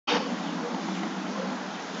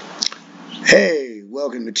Hey,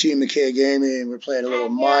 welcome to Team McKay Gaming. We're playing a little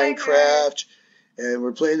Minecraft, and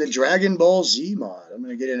we're playing the Dragon Ball Z mod. I'm going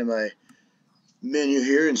to get into my menu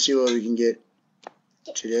here and see what we can get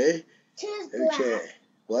today. Choose black. Okay,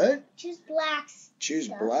 what? Choose black. Choose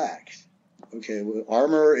black. Okay, well,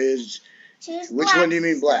 armor is... Choose Which black one do you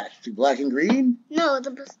mean black? The black and green? No,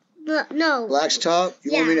 no. Black's top?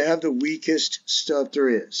 You want me to have the weakest stuff there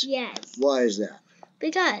is? Yes. Why is that?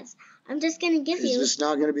 Because I'm just going to give you... Is this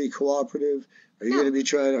not going to be cooperative? Are you going to be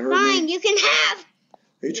trying to hurt me? Fine, you can have...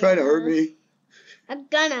 Are you trying to hurt me? I'm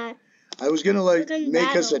gonna. I was going to,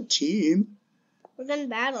 make us a team. We're going to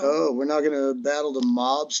battle. Oh, we're not going to battle the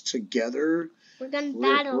mobs together? We're going to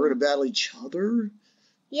battle. We're going to battle each other?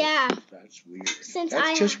 Yeah. That's weird.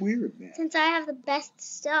 That's just weird, man. Since I have the best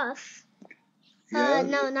stuff. Yeah.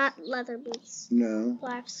 No, not leather boots. No.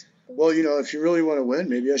 Blacks. Well, if you really want to win,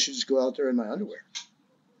 maybe I should just go out there in my underwear.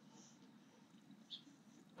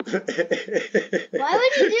 Why would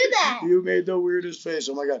you do that? You made the weirdest face.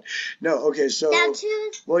 Oh my god. No, okay, so... Now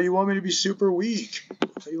choose... Well, you want me to be super weak.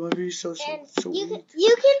 You want me to be so weak. You can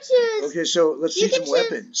choose... Okay, so let's see some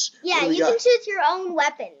weapons. Yeah, you can choose your own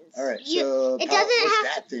weapons. Alright, so... It doesn't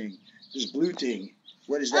what's that thing? This blue thing.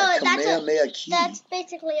 What is that? Kamehameha key. That's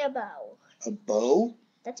basically a bow. A bow?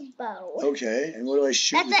 That's a bow. Okay, and what do I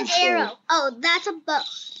shoot with That's this an arrow. bow? Oh, that's a bow.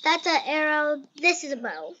 That's an arrow. This is a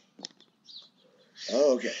bow.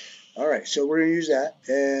 Oh, okay. All right, so we're going to use that.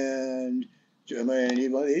 And am I going to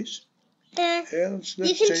need one of these? Yeah,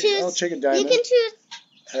 I'll take a diamond. You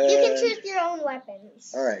can choose your own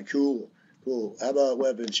weapons. All right, cool. How about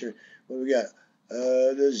weapons here? What do we got?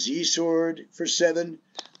 The Z sword for 7.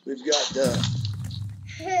 We've got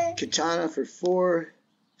the katana for 4.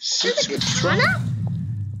 6 with trunk.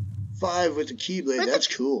 5 with the keyblade. That's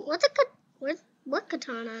cool. What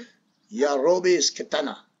katana? Yarobe's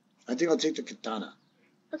katana. I think I'll take the katana.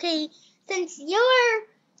 Okay, since you're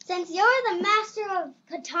the master of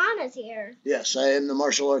katanas here. Yes, I am the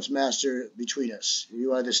martial arts master between us.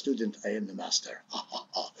 You are the student. I am the master.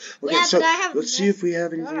 Okay, yeah, so let's see if we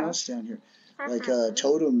have anything else down here, like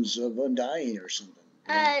totems of undying or something.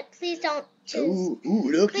 Please don't choose.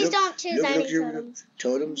 Look! Don't choose any totems.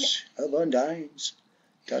 Totems of undyings.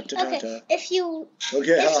 Okay, if you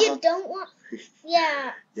don't want,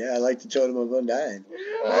 yeah. Yeah, I like the totem of undying.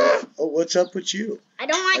 Oh, what's up with you? I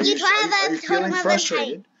don't want you to have a totem of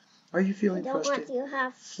undying. Are you feeling frustrated? I don't want you to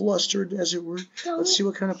have... Flustered, as it were? Let's see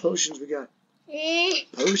what kind of potions we got.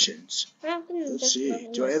 Potions. Let's see.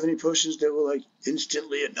 Do I have any potions that will,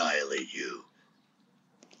 instantly annihilate you?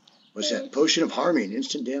 What's that? Potion of harming.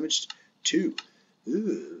 Instant damage 2.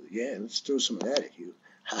 Ooh, yeah, let's throw some of that at you.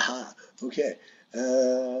 Haha. Okay.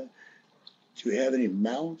 Do we have any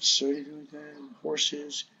mounts or anything like that?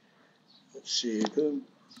 Horses? Let's see. Boom.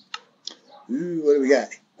 Ooh, what do we got?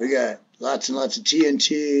 We got lots and lots of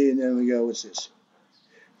TNT, and then we got, what's this?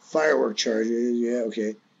 Firework charges. Yeah,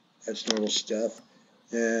 okay. That's normal stuff.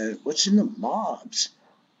 And what's in the mobs?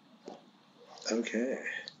 Okay.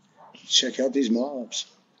 Check out these mobs.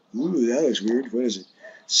 Ooh, that looks weird. What is it?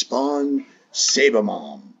 Spawn Saber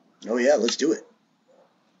Mom. Oh, yeah, let's do it.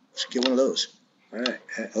 Let's get one of those. All right.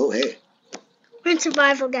 Oh, hey. We're in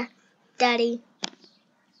survival, Daddy.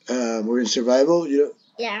 We're in survival?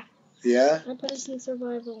 Yeah. Yeah? I put us in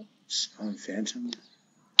survival. Spawn Phantom.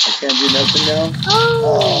 I can't do nothing now?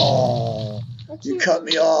 Oh! You cut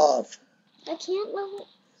me off. I can't level.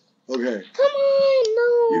 Okay. Come on,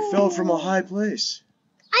 no. You fell from a high place.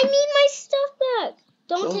 I need my stuff back.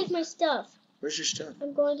 Don't take my stuff. Where's your stuff?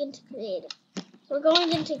 I'm going into creative. We're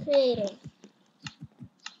going into creative.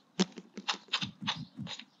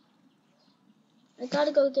 I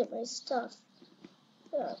gotta go get my stuff.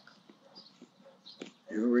 Look.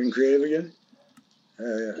 We're in creative again?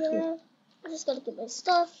 Yeah. Cool. I just gotta get my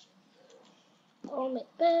stuff. All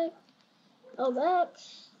back. Oh,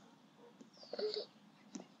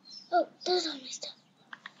 there's all my stuff.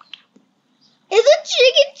 Is a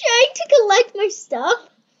chicken trying to collect my stuff?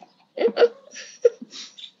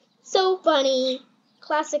 So funny.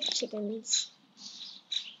 Classic chickens.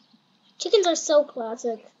 Chickens are so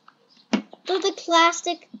classic. They're the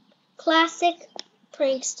classic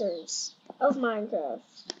pranksters of Minecraft.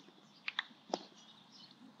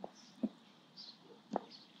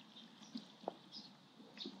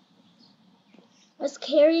 I was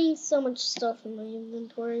carrying so much stuff in my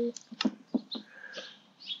inventory.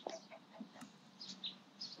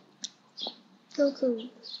 Goku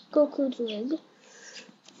drink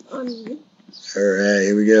on me. Alright,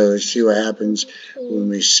 here we go. Let's see what happens when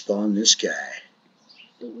we spawn this guy.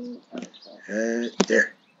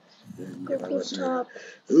 There. Goku's top.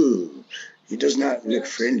 Ooh, he does not look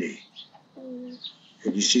friendly.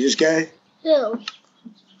 Did you see this guy? Who?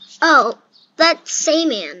 Oh, that's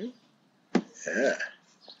Sayman. Yeah.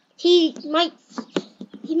 He might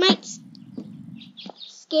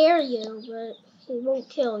scare you, but he won't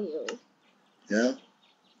kill you. Yeah?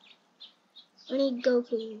 I need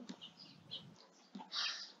Goku.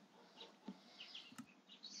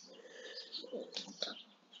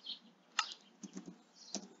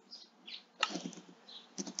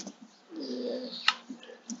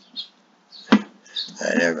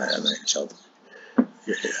 Never mind, I'm making myself.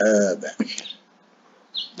 Back.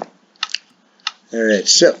 Alright,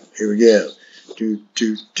 so, here we go.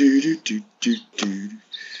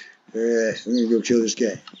 Alright, I'm gonna go kill this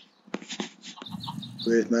guy.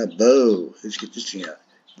 Where's my bow? Let's get this thing out.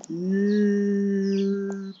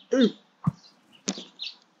 Boom!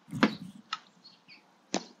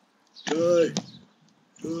 Die!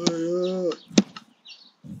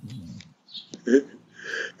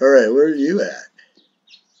 Alright, where are you at?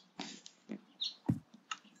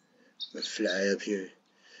 I'm gonna fly up here.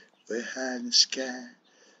 Way high in the sky,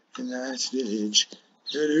 in the ice village.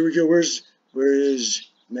 And here we go. Where is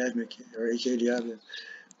Mad McKay or AK Diablo?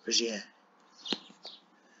 Where's he at?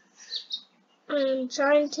 I'm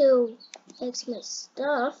trying to fix my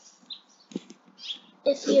stuff.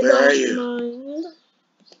 If you Where are don't you? mind.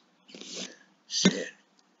 Shit.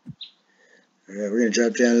 Alright, we're gonna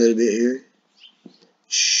drop down a little bit here.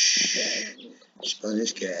 Shh. Spawn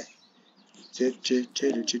this guy.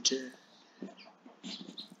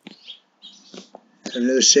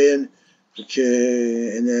 Another Saiyan.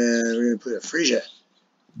 Okay, and then we're gonna put a Frieza.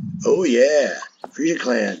 Oh yeah, Frieza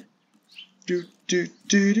clan.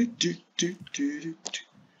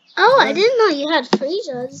 Oh, I didn't know you had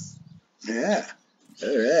Friezas. Yeah.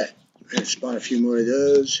 Alright. We're gonna spawn a few more of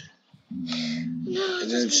those. No,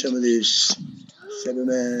 And then some of these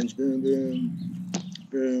Cybermans. Boom, boom,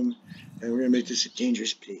 boom. And we're gonna make this a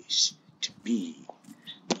dangerous place to be.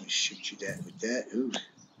 Let me shoot you that with that. Ooh.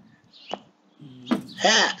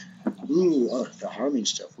 Ha! Ooh, oh, the harming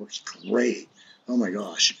stuff works great. Oh my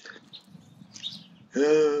gosh.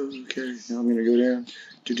 Okay, now I'm gonna go down.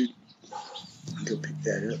 Go pick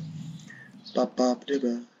that up. Bop bop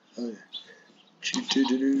dibba. Oh yeah. Choo doo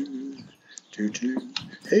doo doo. Doo doo.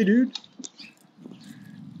 Hey dude.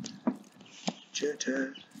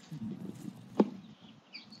 Jetta.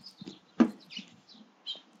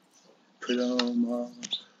 Put on my.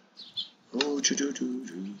 Oh choo doo doo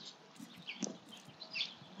doo.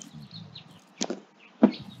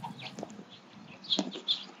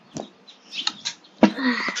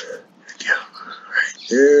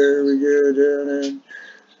 There we go down and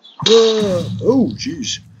oh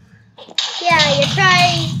jeez. Yeah, you're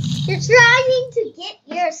trying to get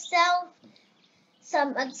yourself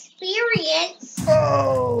some experience.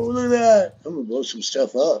 Oh, look at that. I'm gonna blow some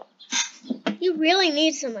stuff up. You really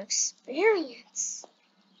need some experience.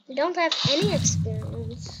 You don't have any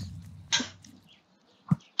experience.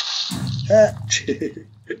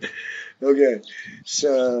 Okay,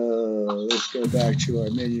 so let's go back to our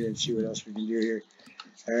menu and see what else we can do here.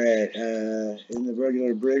 Alright, in the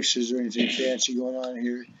regular bricks, is there anything fancy going on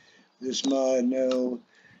here? This mod, no.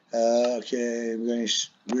 Okay, we're going to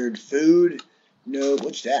weird food. No,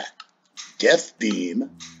 what's that? Death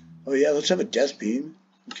beam. Oh yeah, let's have a death beam.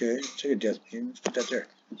 Okay, let's take a death beam. Let's put that there.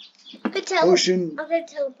 Potion. I'm gonna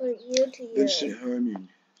teleport you to you. Instant harming.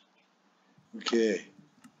 Okay.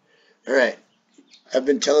 Alright. I've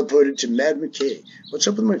been teleported to Mad McKay. What's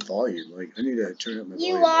up with my volume? Like, I need to turn up my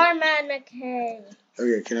volume. You are Mad McKay.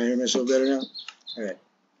 Okay, can I hear myself better now? Alright.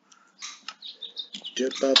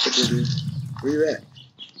 Where you at?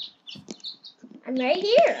 I'm right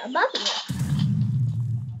here, above you.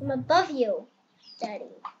 I'm above you,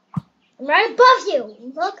 Daddy. I'm right above you.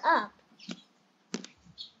 Look up.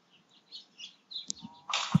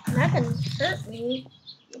 You're not gonna hurt me.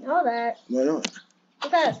 You know that. Why not?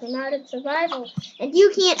 Because we're not in survival. And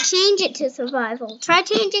you can't change it to survival. Try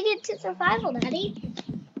changing it to survival, Daddy.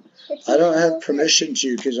 I don't have permission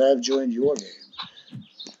to because I've joined your game.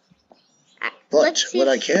 But what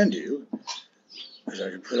I can do is I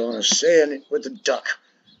can put on a Saiyan with a duck.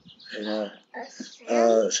 And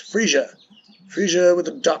Frieza. Frieza with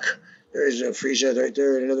a duck. There's a Frieza right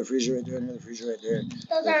there, and another Frieza right there, and another Frieza right there.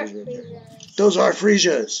 Those are Friezas. Those are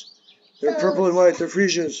Friezas. They're purple and white. They're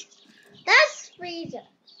Friezas. That's Frieza.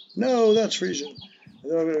 No, that's Frieza.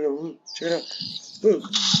 And then I'm gonna go. Check it out. Boom.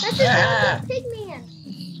 That's a Pigman.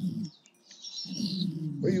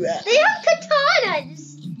 Where you at? They have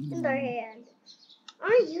katanas in their hand.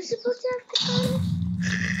 Aren't you supposed to have katanas?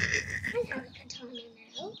 I have a katana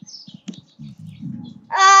now.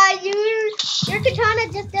 Your katana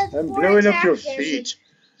just does. I'm blowing up your feet.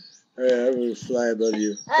 Alright, I'm gonna fly above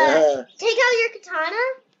you. Take out your katana.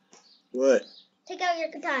 What? Take out your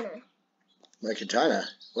katana. My katana?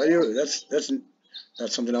 Why do you? That's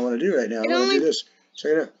not something I want to do right now. I want to do this.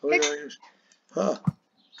 Check it out. Oh, no, yes. Huh.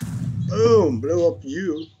 Boom! Blow up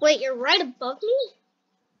you. Wait, you're right above me?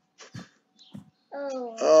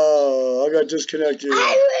 Oh. Oh, I got disconnected. I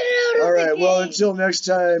went out of the Alright, well, game. until next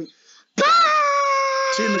time. Bye!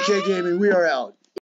 Team McKay Gaming, we are out.